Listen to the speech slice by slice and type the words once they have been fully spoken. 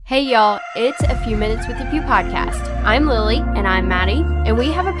Hey y'all, it's A Few Minutes with EP4 podcast. I'm Lily. And I'm Maddie. And we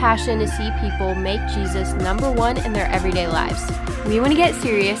have a passion to see people make Jesus number one in their everyday lives. We want to get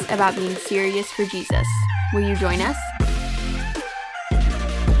serious about being serious for Jesus. Will you join us?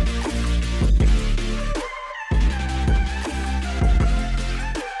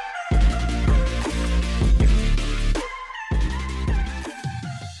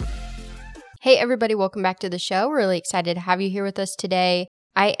 Hey everybody, welcome back to the show. We're really excited to have you here with us today.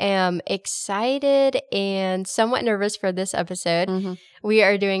 I am excited and somewhat nervous for this episode. Mm-hmm. We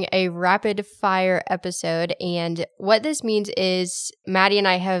are doing a rapid fire episode, and what this means is Maddie and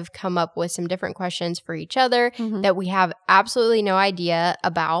I have come up with some different questions for each other that we have absolutely no idea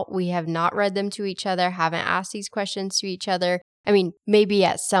about. We have not read them to each other, haven't asked these questions to each other. I mean, maybe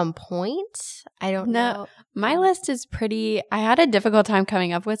at some point. I don't know. My list is I had a difficult time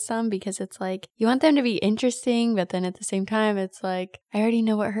coming up with some because it's like, you want them to be interesting, but then at the same time, it's like, I already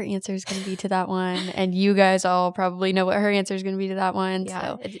know what her answer is going to be to that one. And you guys all probably know what her answer is going to be to that one. Yeah,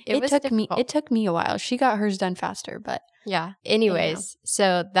 so it took me a while. She got hers done faster, but yeah. Anyways,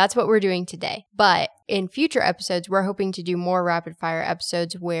 so that's what we're doing today. But in future episodes, we're hoping to do more rapid fire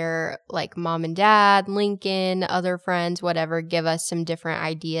episodes where like mom and dad, Lincoln, other friends, whatever, give us some different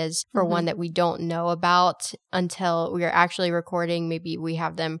ideas for one that we don't know about until we are actually recording. Maybe we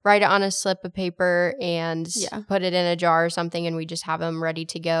have them write it on a slip of paper and put it in a jar or something, and we just have them ready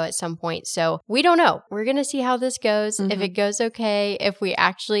to go at some point. So we don't know. We're going to see how this goes. If it goes okay, if we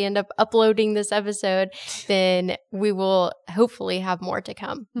actually end up uploading this episode, then we will hopefully have more to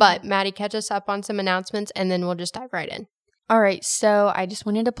come. But Maddie, catch us up on some announcements and then we'll just dive right in. All right, so I just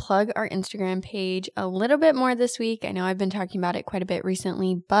wanted to plug our Instagram page a little bit more this week. I know I've been talking about it quite a bit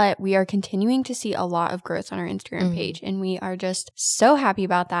recently, but we are continuing to see a lot of growth on our Instagram page, and we are just so happy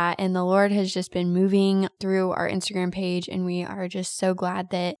about that. And the Lord has just been moving through our Instagram page, and we are just so glad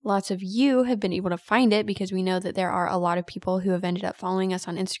that lots of you have been able to find it, because we know that there are a lot of people who have ended up following us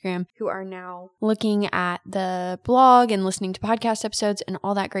on Instagram who are now looking at the blog and listening to podcast episodes and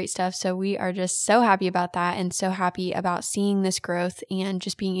all that great stuff. So we are just so happy about that and so happy about seeing this growth and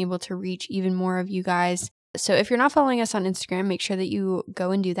just being able to reach even more of you guys. So if you're not following us on Instagram, make sure that you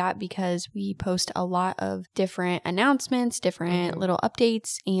go and do that, because we post a lot of different announcements, different little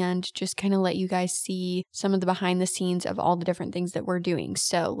updates, and just kind of let you guys see some of the behind the scenes of all the different things that we're doing.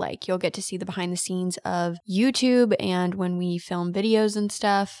 So like you'll get to see the behind the scenes of YouTube, and when we film videos and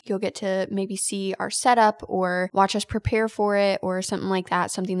stuff, you'll get to maybe see our setup or watch us prepare for it or something like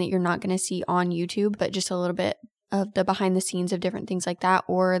that, something that you're not going to see on YouTube, but just a little bit of the behind the scenes of different things like that,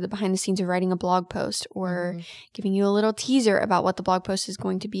 or the behind the scenes of writing a blog post, or giving you a little teaser about what the blog post is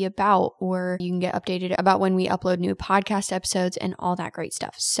going to be about, or you can get updated about when we upload new podcast episodes and all that great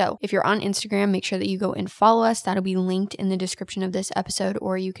stuff. So if you're on Instagram, make sure that you go and follow us. That'll be linked in the description of this episode,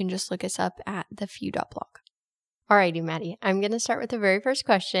 or you can just look us up at thefew.blog. Alrighty, Maddie. I'm going to start with the very first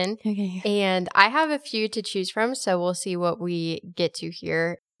question. Okay. And I have a few to choose from, so we'll see what we get to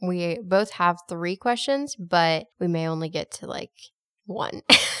here. We both have 3 questions, but we may only get to like 1.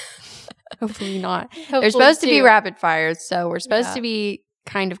 Hopefully not. Hopefully They're supposed to be 2. rapid fires, so we're supposed to be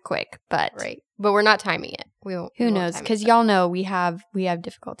kind of quick, but right. But we're not timing it. Who knows? Because y'all know we have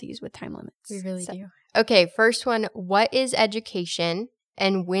difficulties with time limits. We really do. Okay, first one. What is education,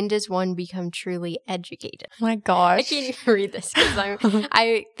 and when does one become truly educated? Oh my gosh. I can't even read this because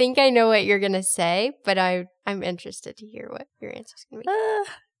I think I know what you're going to say, but I'm interested to hear what your answer is going to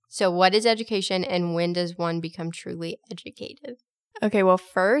be. So what is education, and when does one become truly educated? Okay, well,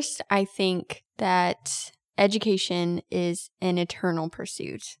 first, I think that education is an eternal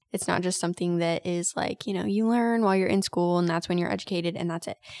pursuit. It's not just something that is like, you learn while you're in school and that's when you're educated and that's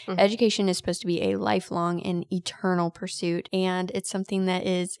it. Education is supposed to be a lifelong and eternal pursuit, and it's something that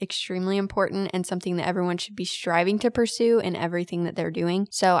is extremely important and something that everyone should be striving to pursue in everything that they're doing.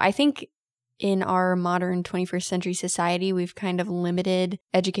 So I think in our modern 21st century society, we've kind of limited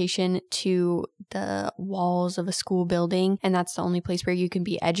education to the walls of a school building, and that's the only place where you can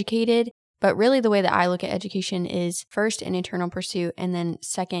be educated. But really the way that I look at education is first an eternal pursuit, and then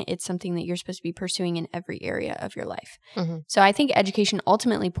second, it's something that you're supposed to be pursuing in every area of your life. So I think education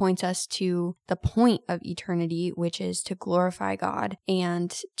ultimately points us to the point of eternity, which is to glorify God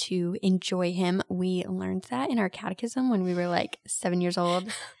and to enjoy Him. We learned that in our catechism when we were like 7 years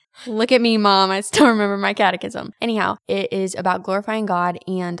old. Look at me, Mom. I still remember my catechism. Anyhow, it is about glorifying God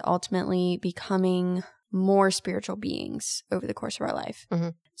and ultimately becoming more spiritual beings over the course of our life.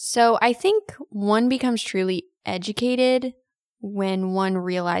 So I think one becomes truly educated when one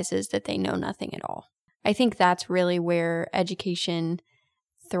realizes that they know nothing at all. I think that's really where education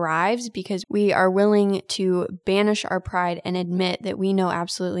thrives because we are willing to banish our pride and admit that we know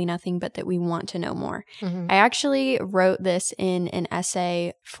absolutely nothing, but that we want to know more. I actually wrote this in an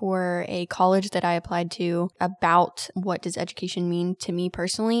essay for a college that I applied to about what does education mean to me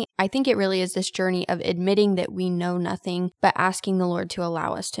personally. I think it really is this journey of admitting that we know nothing, but asking the Lord to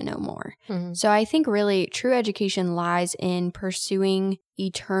allow us to know more. So I think really true education lies in pursuing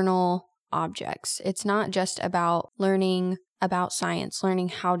eternal objects. It's not just about learning about science, learning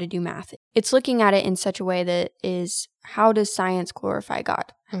how to do math. It's looking at it in such a way that is, how does science glorify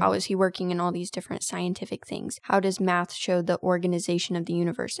God? How is he working in all these different scientific things? How does math show the organization of the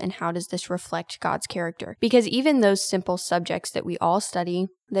universe? And how does this reflect God's character? Because even those simple subjects that we all study,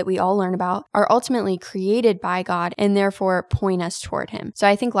 that we all learn about, are ultimately created by God and therefore point us toward him. So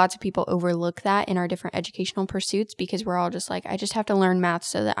I think lots of people overlook that in our different educational pursuits because we're all just like, I just have to learn math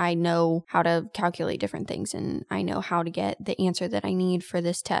so that I know how to calculate different things and I know how to get the answer that I need for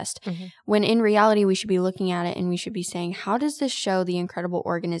this test. When in reality, we should be looking at it and we should be saying, how does this show the incredible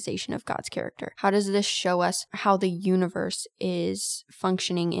organization of God's character? How does this show us how the universe is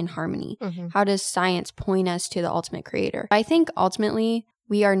functioning in harmony? How does science point us to the ultimate creator? I think ultimately,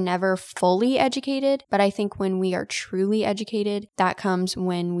 we are never fully educated, but I think when we are truly educated, that comes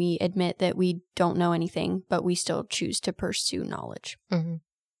when we admit that we don't know anything, but we still choose to pursue knowledge.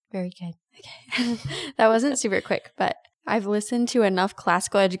 Very good. Okay. That wasn't super quick, but I've listened to enough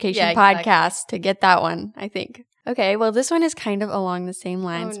classical education exactly. podcasts to get that one, I think. Okay, well, this one is kind of along the same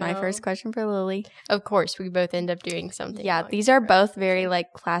lines. My first question for Lily. Of course, we both end up doing something. Yeah, these are both very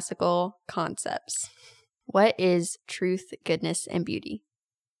like classical concepts. What is truth, goodness, and beauty?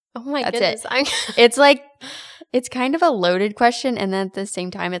 Oh my That's goodness. It's like, it's kind of a loaded question, and then at the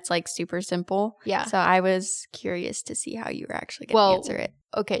same time, it's like super simple. Yeah. So I was curious to see how you were actually going to answer it.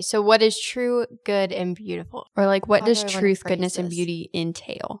 Okay, so what is true, good, and beautiful? Or like, what How does do I wanna truth, phrase goodness, and this? beauty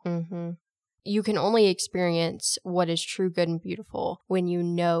entail? You can only experience what is true, good, and beautiful when you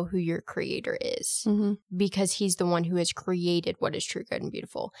know who your creator is, because he's the one who has created what is true, good, and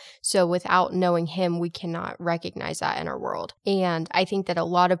beautiful. So without knowing him, we cannot recognize that in our world. And I think that a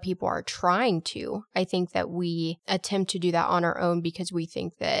lot of people are trying to. I think that we attempt to do that on our own because we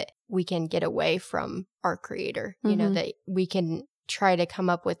think that we can get away from our creator, you know, that we can try to come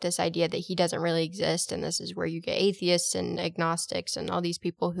up with this idea that he doesn't really exist, and this is where you get atheists and agnostics and all these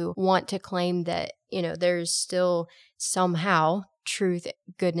people who want to claim that, you know, there's still somehow truth,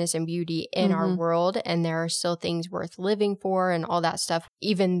 goodness, and beauty in our world, and there are still things worth living for and all that stuff,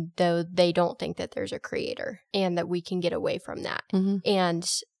 even though they don't think that there's a creator and that we can get away from that. And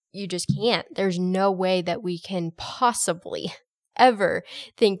you just can't. There's no way that we can possibly ever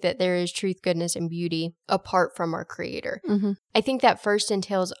think that there is truth, goodness, and beauty apart from our creator. I think that first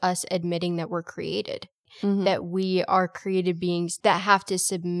entails us admitting that we're created, that we are created beings that have to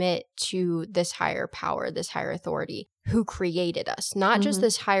submit to this higher power, this higher authority who created us, not just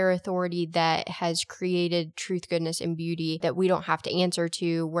this higher authority that has created truth, goodness, and beauty that we don't have to answer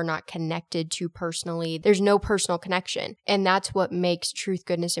to, we're not connected to personally. There's no personal connection. And that's what makes truth,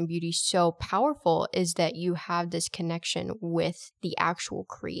 goodness, and beauty so powerful, is that you have this connection with the actual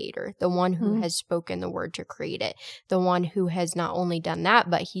creator, the one who has spoken the word to create it, the one who has not only done that,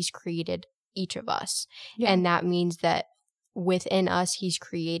 but he's created each of us. And that means that within us, he's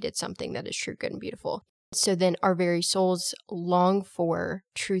created something that is true, good, and beautiful. So then our very souls long for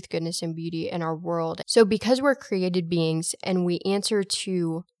truth, goodness, and beauty in our world. So because we're created beings and we answer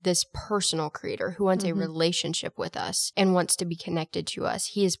to this personal creator who wants a relationship with us and wants to be connected to us,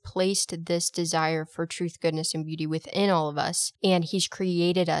 he has placed this desire for truth, goodness, and beauty within all of us. And he's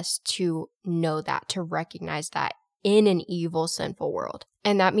created us to know that, to recognize that in an evil, sinful world.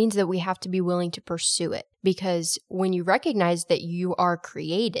 And that means that we have to be willing to pursue it, because when you recognize that you are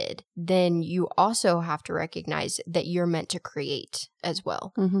created, then you also have to recognize that you're meant to create as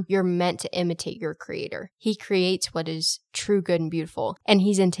well. You're meant to imitate your creator. He creates what is true, good, and beautiful, and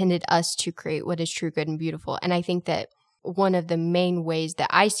he's intended us to create what is true, good, and beautiful. And I think that one of the main ways that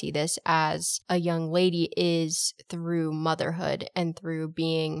I see this as a young lady is through motherhood and through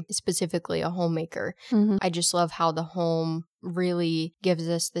being specifically a homemaker. I just love how the home really gives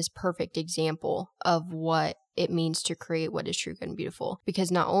us this perfect example of what it means to create what is true, good, and beautiful.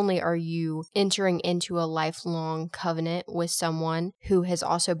 Because not only are you entering into a lifelong covenant with someone who has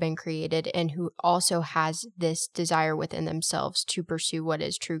also been created and who also has this desire within themselves to pursue what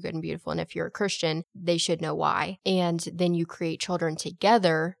is true, good, and beautiful. And if you're a Christian, they should know why. And then you create children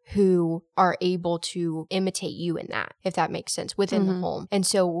together who are able to imitate you in that, if that makes sense, within the home. And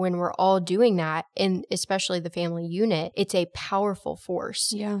so when we're all doing that, and especially the family unit, it's a powerful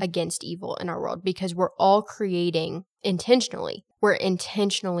force against evil in our world, because we're all creating intentionally. we're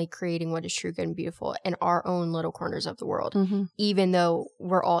intentionally creating what is true, good, and beautiful in our own little corners of the world, even though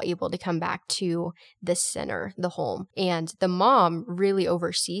we're all able to come back to the center, the home. And the mom really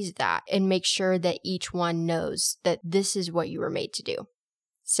oversees that and makes sure that each one knows that this is what you were made to do.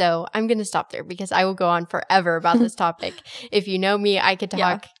 So I'm going to stop there because I will go on forever about this topic. If you know me, I could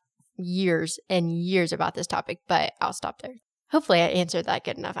talk years and years about this topic, but I'll stop there. Hopefully I answered that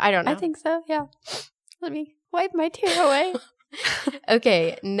good enough. I don't know. I think so, yeah. Let me wipe my tear away.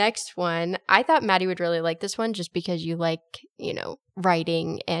 Okay, next one. I thought Maddie would really like this one just because you like,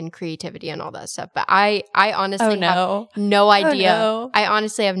 writing and creativity and all that stuff. But I honestly have no idea. Oh, no. I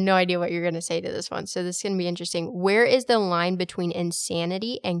honestly have no idea what you're going to say to this one. So this is going to be interesting. Where is the line between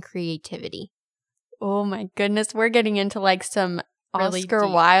insanity and creativity? Oh my goodness. We're getting into like some Really Oscar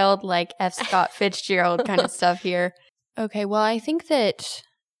deep. Wilde, like F. Scott Fitzgerald kind of stuff here. Okay, well, I think that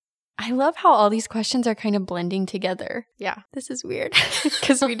I love how all these questions are kind of blending together. Yeah. This is weird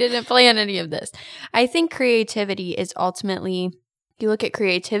because we didn't plan any of this. I think creativity is ultimately, you look at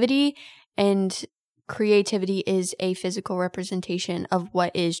creativity, and creativity is a physical representation of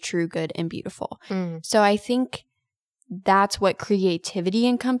what is true, good, and beautiful. So I think that's what creativity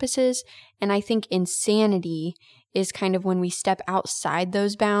encompasses. And I think insanity is kind of when we step outside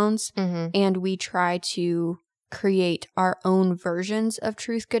those bounds and we try to create our own versions of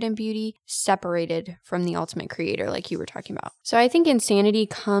truth, good, and beauty separated from the ultimate creator, like you were talking about. So I think insanity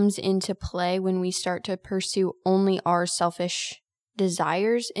comes into play when we start to pursue only our selfish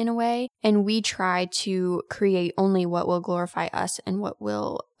desires in a way, and we try to create only what will glorify us and what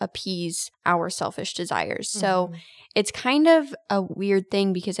will appease our selfish desires. So it's kind of a weird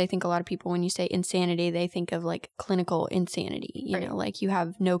thing because I think a lot of people, when you say insanity, they think of like clinical insanity, you know, like you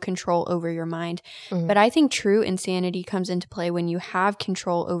have no control over your mind. But I think true insanity comes into play when you have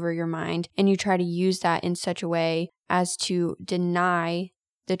control over your mind and you try to use that in such a way as to deny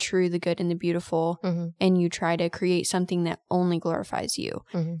the true, the good, and the beautiful, and you try to create something that only glorifies you.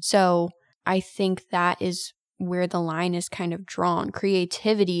 So I think that is where the line is kind of drawn.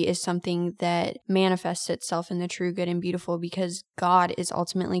 Creativity is something that manifests itself in the true, good, and beautiful because God is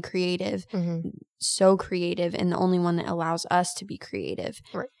ultimately creative, so creative, and the only one that allows us to be creative.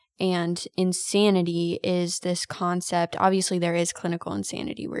 Right. And insanity is this concept. Obviously, there is clinical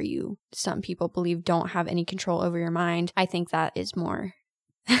insanity where some people believe don't have any control over your mind. I think that is more...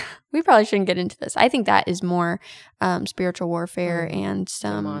 we probably shouldn't get into this. I think that is more spiritual warfare and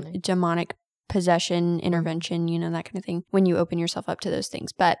some demonic possession, intervention, that kind of thing, when you open yourself up to those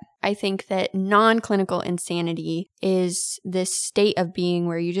things. But I think that non-clinical insanity is this state of being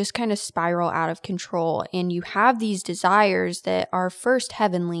where you just kind of spiral out of control and you have these desires that are first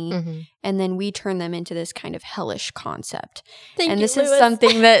heavenly, and then we turn them into this kind of hellish concept. This is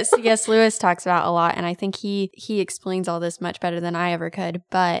something that C.S. Lewis talks about a lot, and I think he explains all this much better than I ever could.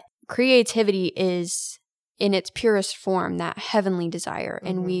 But creativity is, in its purest form, that heavenly desire.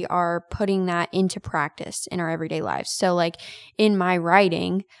 And we are putting that into practice in our everyday lives. So like in my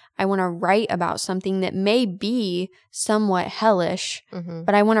writing, I want to write about something that may be somewhat hellish,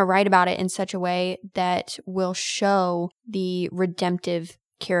 but I want to write about it in such a way that will show the redemptive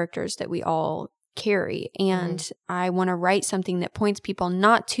characters that we all carry. And I want to write something that points people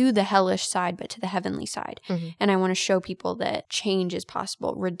not to the hellish side, but to the heavenly side. And I want to show people that change is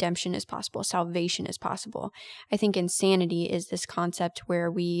possible, redemption is possible, salvation is possible. I think insanity is this concept where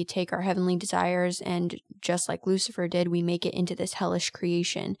we take our heavenly desires and, just like Lucifer did, we make it into this hellish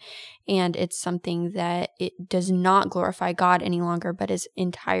creation. And it's something that it does not glorify God any longer, but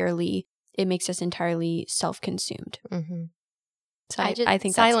it makes us entirely self-consumed. So I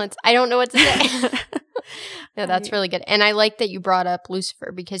think silence. I don't know what to say. No, that's really good. And I like that you brought up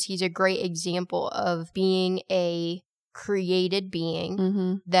Lucifer because he's a great example of being a created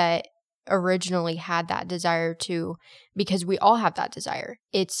being that originally had that desire to, because we all have that desire.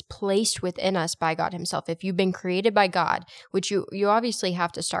 It's placed within us by God himself. If you've been created by God, which you obviously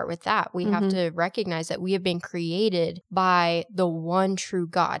have to start with that. We have to recognize that we have been created by the one true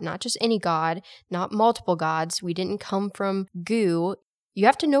God, not just any God, not multiple gods. We didn't come from goo. You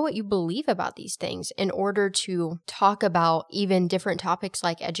have to know what you believe about these things in order to talk about even different topics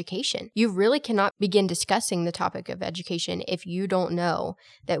like education. You really cannot begin discussing the topic of education if you don't know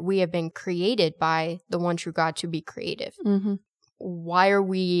that we have been created by the one true God to be creative. Why are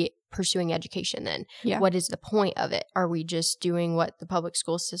we pursuing education then? Yeah. What is the point of it? Are we just doing what the public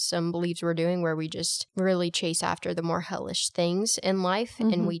school system believes we're doing, where we just really chase after the more hellish things in life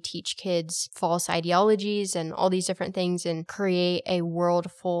and we teach kids false ideologies and all these different things and create a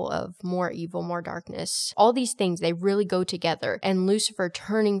world full of more evil, more darkness? All these things, they really go together. And Lucifer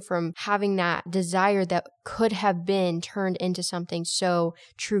turning from having that desire that could have been turned into something so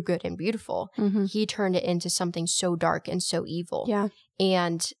true, good, and beautiful, he turned it into something so dark and so evil. Yeah.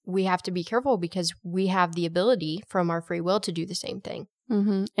 And we have to be careful because we have the ability from our free will to do the same thing.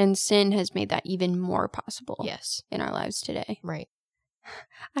 And sin has made that even more possible. Yes. In our lives today. Right.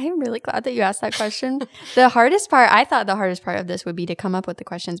 I'm really glad that you asked that question. I thought the hardest part of this would be to come up with the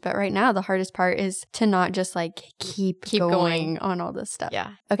questions, but right now the hardest part is to not just like keep going on all this stuff.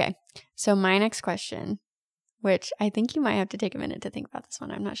 Yeah. Okay. So my next question, which I think you might have to take a minute to think about this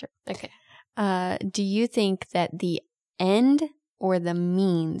one. I'm not sure. Okay. Do you think that the end or the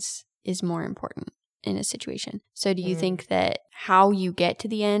means is more important in a situation? So do you think that how you get to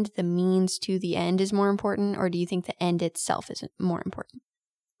the end, the means to the end is more important, or do you think the end itself is more important?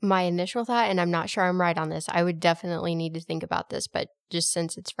 My initial thought, and I'm not sure I'm right on this, I would definitely need to think about this, but just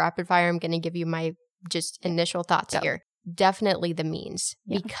since it's rapid fire, I'm going to give you my just initial thoughts here. Definitely the means,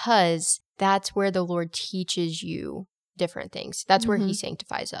 because that's where the Lord teaches you different things. That's where he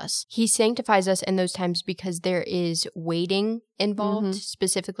sanctifies us. He sanctifies us in those times because there is waiting involved.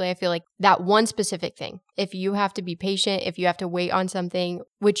 Specifically, I feel like that one specific thing. If you have to be patient, if you have to wait on something,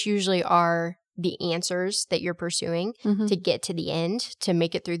 which usually are the answers that you're pursuing to get to the end, to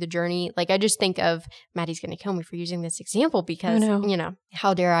make it through the journey. Like I just think of, Maddie's going to kill me for using this example because, you know,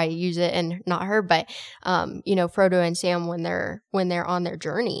 how dare I use it and not her, but, you know, Frodo and Sam, when they're on their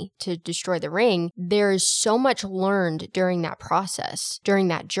journey to destroy the ring, there's so much learned during that process, during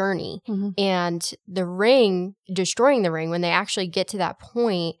that journey. And the ring, destroying the ring, when they actually get to that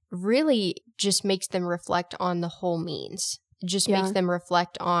point, really just makes them reflect on the whole means. It just makes them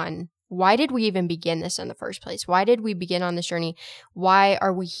reflect on, why did we even begin this in the first place? Why did we begin on this journey? Why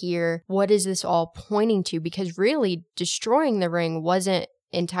are we here? What is this all pointing to? Because really, destroying the ring wasn't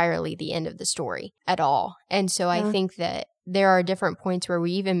entirely the end of the story at all. And so I think that there are different points where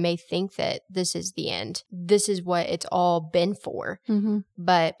we even may think that this is the end. This is what it's all been for.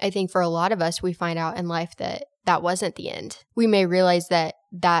 But I think for a lot of us, we find out in life that that wasn't the end. We may realize that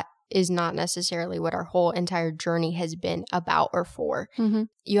that is not necessarily what our whole entire journey has been about or for.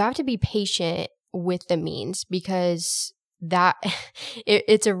 You have to be patient with the means, because that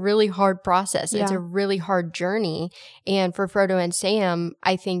it's a really hard process. It's a really hard journey. And for Frodo and Sam,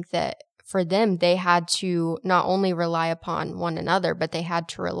 I think that for them, they had to not only rely upon one another, but they had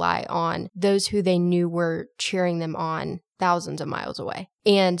to rely on those who they knew were cheering them on thousands of miles away.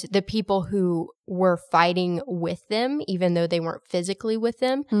 And the people who were fighting with them, even though they weren't physically with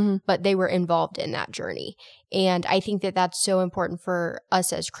them, but they were involved in that journey. And I think that that's so important for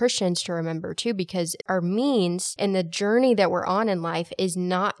us as Christians to remember too, because our means and the journey that we're on in life is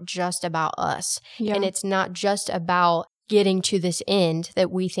not just about us. And it's not just about getting to this end that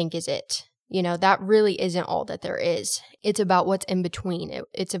we think is it. You know, that really isn't all that there is. It's about what's in between.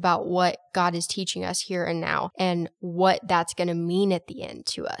 It's about what God is teaching us here and now and what that's going to mean at the end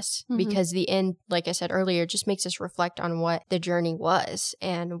to us. Because the end, like I said earlier, just makes us reflect on what the journey was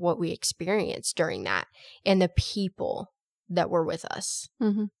and what we experienced during that and the people that were with us.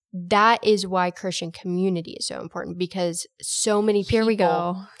 That is why Christian community is so important, because so many people. Here we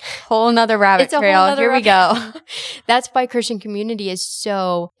go. Whole nother rabbit trail. Here we go. That's why Christian community is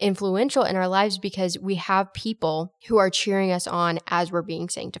so influential in our lives, because we have people who are cheering us on as we're being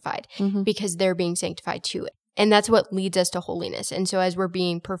sanctified, because they're being sanctified to it. And that's what leads us to holiness. And so as we're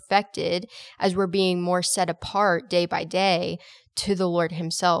being perfected, as we're being more set apart day by day to the Lord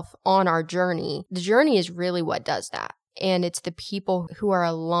himself on our journey, the journey is really what does that. And it's the people who are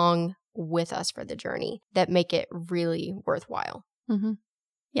along with us for the journey that make it really worthwhile.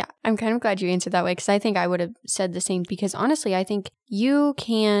 Yeah, I'm kind of glad you answered that way, because I think I would have said the same, because honestly, I think you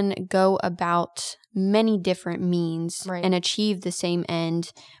can go about many different means and achieve the same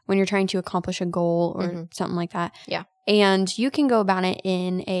end when you're trying to accomplish a goal or something like that. Yeah. And you can go about it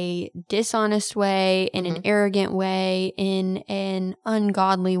in a dishonest way, in an arrogant way, in an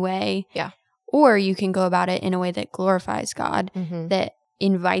ungodly way. Yeah. Or you can go about it in a way that glorifies God, that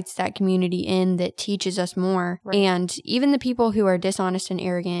invites that community in, that teaches us more. And even the people who are dishonest and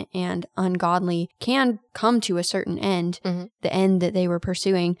arrogant and ungodly can come to a certain end, the end that they were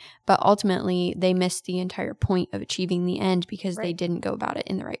pursuing, but ultimately they missed the entire point of achieving the end because they didn't go about it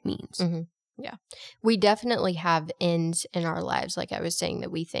in the right means. Yeah. We definitely have ends in our lives, like I was saying,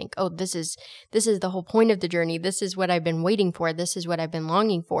 that we think, oh, this is the whole point of the journey. This is what I've been waiting for. This is what I've been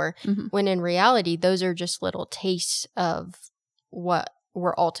longing for. When in reality, those are just little tastes of what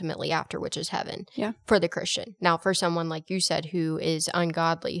we're ultimately after, which is heaven for the Christian. Now, for someone like you said, who is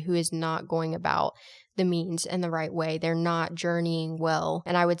ungodly, who is not going about the means in the right way, they're not journeying well.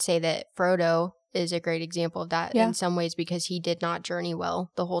 And I would say that Frodo is a great example of that in some ways, because he did not journey well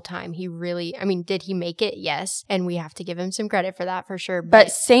the whole time. He really, I mean, did he make it? Yes. And we have to give him some credit for that for sure.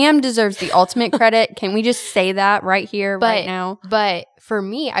 But Sam deserves the ultimate credit. Can we just say that right here, right now? But for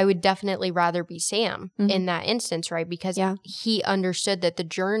me, I would definitely rather be Sam in that instance, right? Because he understood that the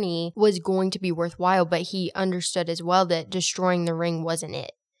journey was going to be worthwhile, but he understood as well that destroying the ring wasn't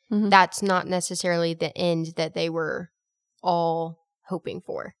it. That's not necessarily the end that they were all hoping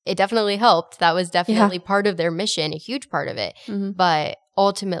for. It definitely helped. That was definitely part of their mission, a huge part of it. But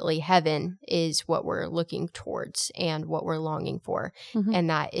ultimately, heaven is what we're looking towards and what we're longing for. And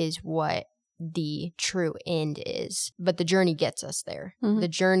that is what the true end is. But the journey gets us there. The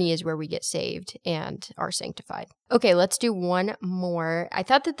journey is where we get saved and are sanctified. Okay, let's do one more. I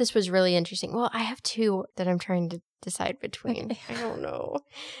thought that this was really interesting. Well, I have two that I'm trying to decide between. I don't know.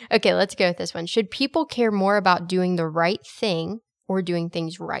 Okay, let's go with this one. Should people care more about doing the right thing or doing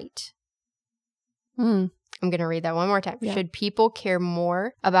things right? I'm going to read that one more time. Should people care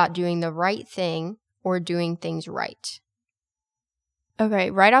more about doing the right thing or doing things right? Okay,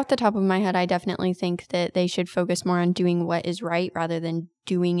 right off the top of my head, I definitely think that they should focus more on doing what is right rather than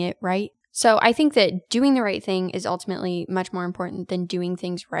doing it right. So I think that doing the right thing is ultimately much more important than doing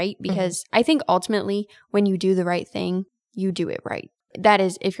things right, because I think ultimately when you do the right thing, you do it right. That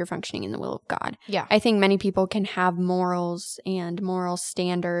is, if you're functioning in the will of God. Yeah. I think many people can have morals and moral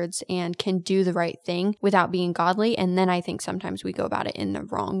standards and can do the right thing without being godly. And then I think sometimes we go about it in the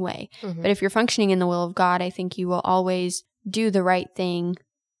wrong way. But if you're functioning in the will of God, I think you will always do the right thing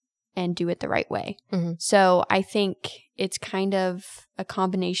and do it the right way. So I think it's kind of a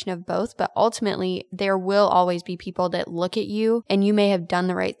combination of both, but ultimately there will always be people that look at you and you may have done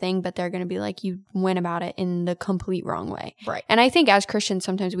the right thing, but they're going to be like, you went about it in the complete wrong way. Right. And I think as Christians,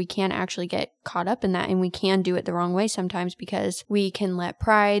 sometimes we can actually get caught up in that, and we can do it the wrong way sometimes because we can let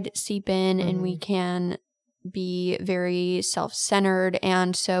pride seep in and we can be very self-centered.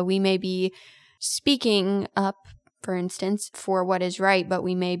 And so we may be speaking up, for instance, for what is right, but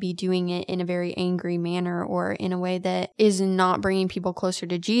we may be doing it in a very angry manner or in a way that is not bringing people closer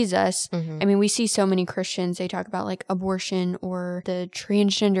to Jesus. I mean, we see so many Christians, they talk about like abortion or the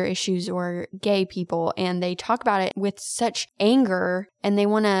transgender issues or gay people, and they talk about it with such anger, and they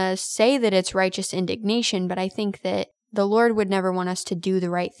want to say that it's righteous indignation, but I think that the Lord would never want us to do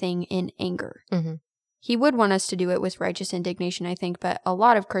the right thing in anger. He would want us to do it with righteous indignation, I think, but a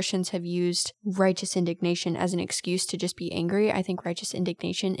lot of Christians have used righteous indignation as an excuse to just be angry. I think righteous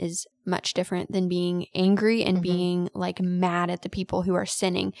indignation is much different than being angry and being like mad at the people who are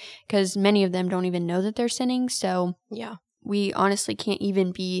sinning, because many of them don't even know that they're sinning. So we honestly can't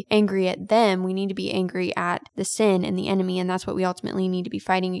even be angry at them. We need to be angry at the sin and the enemy, and that's what we ultimately need to be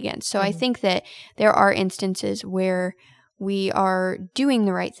fighting against. So I think that there are instances where we are doing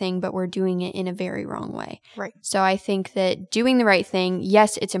the right thing, but we're doing it in a very wrong way. Right. So I think that doing the right thing,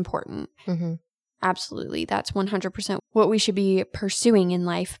 yes, it's important. Absolutely. That's 100% what we should be pursuing in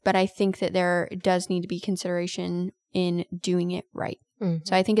life. But I think that there does need to be consideration in doing it right.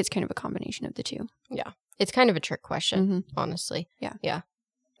 So I think it's kind of a combination of the two. Yeah. It's kind of a trick question, honestly. Yeah.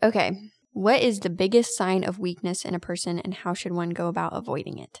 Okay. What is the biggest sign of weakness in a person, and how should one go about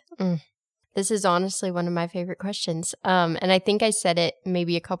avoiding it? This is honestly one of my favorite questions. And I think I said it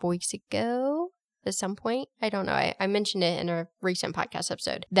maybe a couple weeks ago at some point. I don't know. I mentioned it in a recent podcast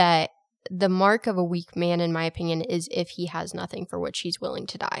episode that the mark of a weak man, in my opinion, is if he has nothing for which he's willing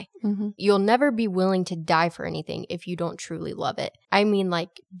to die. You'll never be willing to die for anything if you don't truly love it. I mean, like,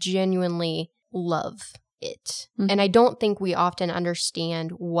 genuinely love it. And I don't think we often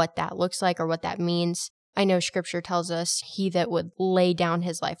understand what that looks like or what that means. I know scripture tells us he that would lay down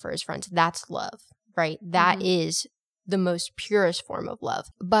his life for his friends. That's love, right? That is the most purest form of love.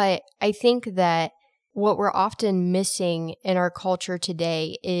 But I think that what we're often missing in our culture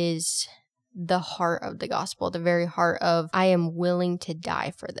today is the heart of the gospel, the very heart of, I am willing to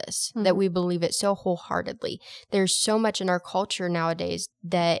die for this, that we believe it so wholeheartedly. There's so much in our culture nowadays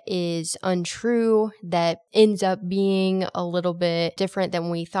that is untrue, that ends up being a little bit different than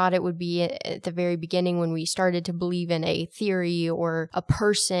we thought it would be at the very beginning when we started to believe in a theory or a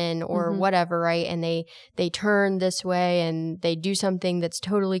person or whatever, right? And they turn this way and they do something that's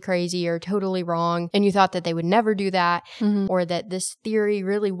totally crazy or totally wrong, and you thought that they would never do that, or that this theory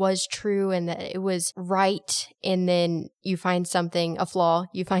really was true and that it was right, and then you find a flaw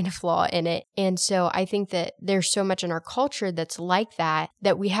in it. And so I think that there's so much in our culture that's like that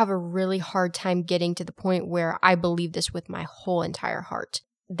we have a really hard time getting to the point where I believe this with my whole entire heart.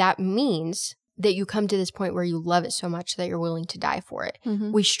 That means that you come to this point where you love it so much that you're willing to die for it.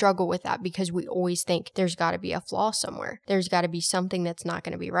 Mm-hmm. We struggle with that because we always think there's got to be a flaw somewhere. There's got to be something that's not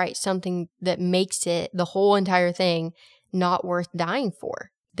going to be right, something that makes it, the whole entire thing, not worth dying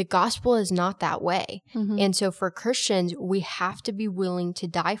for. The gospel is not that way. Mm-hmm. And so for Christians, we have to be willing to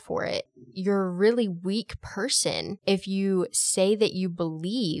die for it. You're a really weak person if you say that you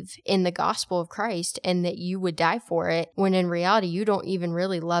believe in the gospel of Christ and that you would die for it, when in reality, you don't even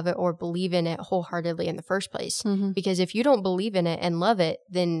really love it or believe in it wholeheartedly in the first place. Mm-hmm. Because if you don't believe in it and love it,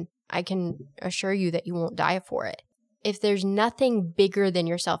 then I can assure you that you won't die for it. If there's nothing bigger than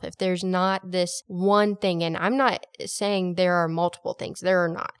yourself, if there's not this one thing, and I'm not saying there are multiple things, there are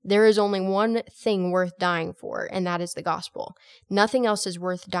not. There is only one thing worth dying for, and that is the gospel. Nothing else is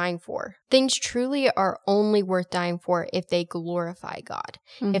worth dying for. Things truly are only worth dying for if they glorify God.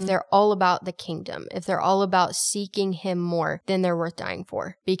 Mm-hmm. If they're all about the kingdom, if they're all about seeking Him more, then they're worth dying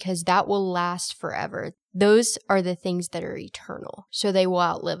for, because that will last forever. Those are the things that are eternal. So they will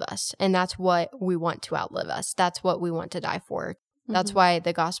outlive us. And that's what we want to outlive us. That's what we want to die for. Mm-hmm. That's why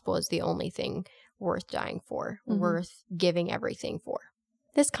the gospel is the only thing worth dying for, worth giving everything for.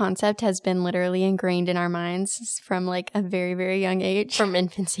 This concept has been literally ingrained in our minds from like a very, very young age. From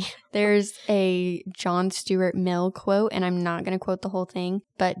infancy. There's a John Stuart Mill quote, and I'm not going to quote the whole thing,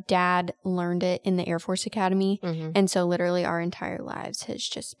 but Dad learned it in the Air Force Academy. Mm-hmm. And so literally our entire lives has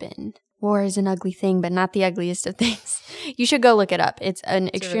just been, war is an ugly thing, but not the ugliest of things. You should go look it up. It's an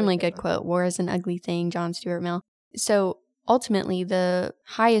extremely good quote. War is an ugly thing, John Stuart Mill. So ultimately, the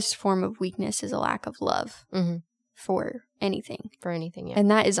highest form of weakness is a lack of love for anything. For anything, yeah. And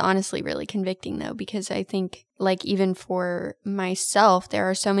that is honestly really convicting, though, because I think, like, even for myself, there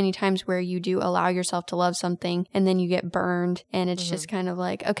are so many times where you do allow yourself to love something and then you get burned, and it's just kind of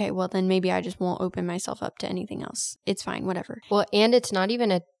like, okay, well, then maybe I just won't open myself up to anything else. It's fine, whatever. Well, and it's not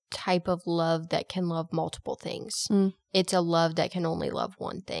even a type of love that can love multiple things. It's a love that can only love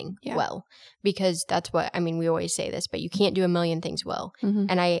one thing well, because that's what, I mean, we always say this, but you can't do a million things well.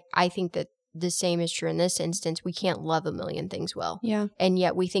 And I think that the same is true in this instance. We can't love a million things well. Yeah. And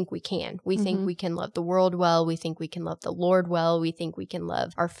yet we think we can. We think we can love the world well. We think we can love the Lord well. We think we can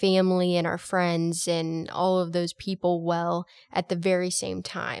love our family and our friends and all of those people well at the very same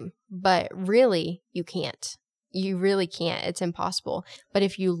time. But really, you can't. You really can't. It's impossible. But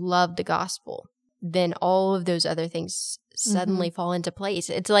if you love the gospel, then all of those other things suddenly fall into place.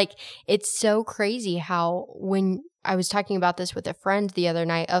 It's like, it's so crazy how, when I was talking about this with a friend the other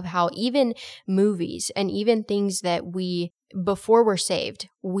night, of how even movies and even things that we, before we're saved,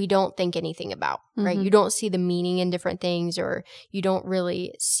 we don't think anything about, right? You don't see the meaning in different things, or you don't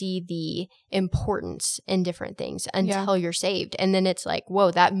really see the importance in different things until you're saved. And then it's like,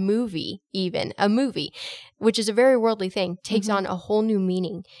 whoa, that movie, even a movie, which is a very worldly thing, takes on a whole new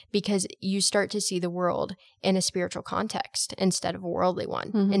meaning, because you start to see the world in a spiritual context instead of a worldly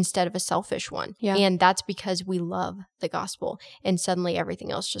one, instead of a selfish one. Yeah. And that's because we love the gospel, and suddenly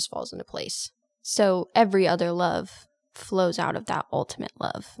everything else just falls into place. So every other love flows out of that ultimate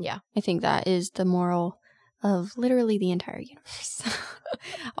love. Yeah. I think that is the moral of literally the entire universe.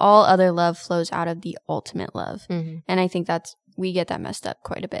 All other love flows out of the ultimate love. And I think we get that messed up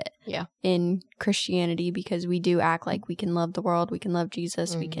quite a bit in Christianity, because we do act like we can love the world, we can love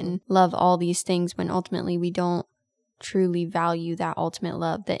Jesus, we can love all these things, when ultimately we don't truly value that ultimate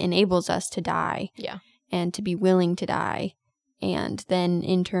love that enables us to die and to be willing to die, and then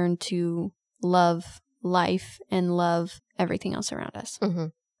in turn to love life and love everything else around us.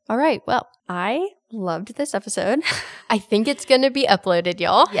 All right. Well, I loved this episode. I think it's going to be uploaded,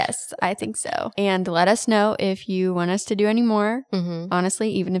 y'all. Yes, I think so. And let us know if you want us to do any more. Honestly,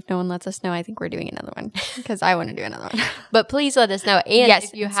 even if no one lets us know, I think we're doing another one, because I want to do another one. But please let us know. And yes,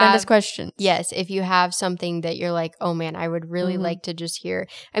 if you send us questions. Yes, if you have something that you're like, oh man, I would really like to just hear.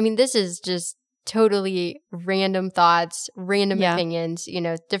 I mean, this is just totally random thoughts, random opinions,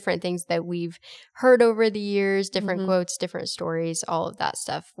 different things that we've heard over the years, different quotes, different stories, all of that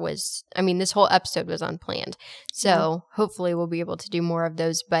stuff this whole episode was unplanned. So hopefully we'll be able to do more of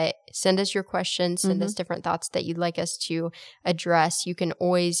those, but send us your questions, send us different thoughts that you'd like us to address. You can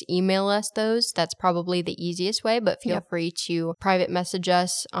always email us those. That's probably the easiest way, but feel free to private message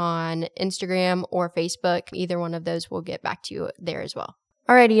us on Instagram or Facebook. Either one of those, we'll get back to you there as well.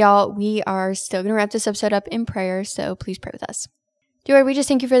 Alrighty, y'all. We are still going to wrap this episode up in prayer, so please pray with us. Lord, we just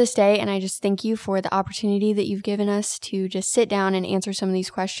thank you for this day, and I just thank you for the opportunity that you've given us to just sit down and answer some of these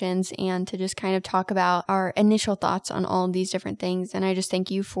questions and to just kind of talk about our initial thoughts on all of these different things. And I just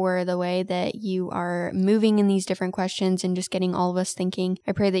thank you for the way that you are moving in these different questions and just getting all of us thinking.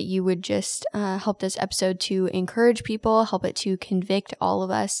 I pray that you would just help this episode to encourage people, help it to convict all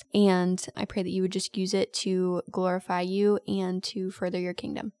of us, and I pray that you would just use it to glorify you and to further your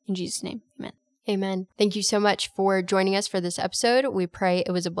kingdom. In Jesus' name, amen. Amen. Thank you so much for joining us for this episode. We pray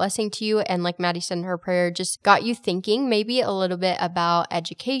it was a blessing to you. And like Maddie said in her prayer, just got you thinking maybe a little bit about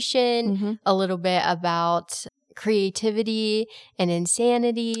education, a little bit about creativity and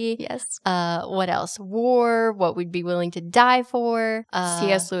insanity. Yes. What else? War, what we'd be willing to die for.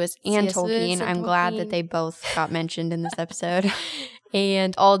 C.S. Lewis and C.S. Tolkien. Lewis and I'm glad Tolkien. that they both got mentioned in this episode.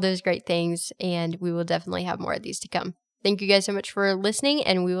 And all those great things. And we will definitely have more of these to come. Thank you guys so much for listening,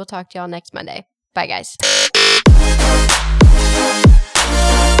 and we will talk to y'all next Monday. Bye, guys.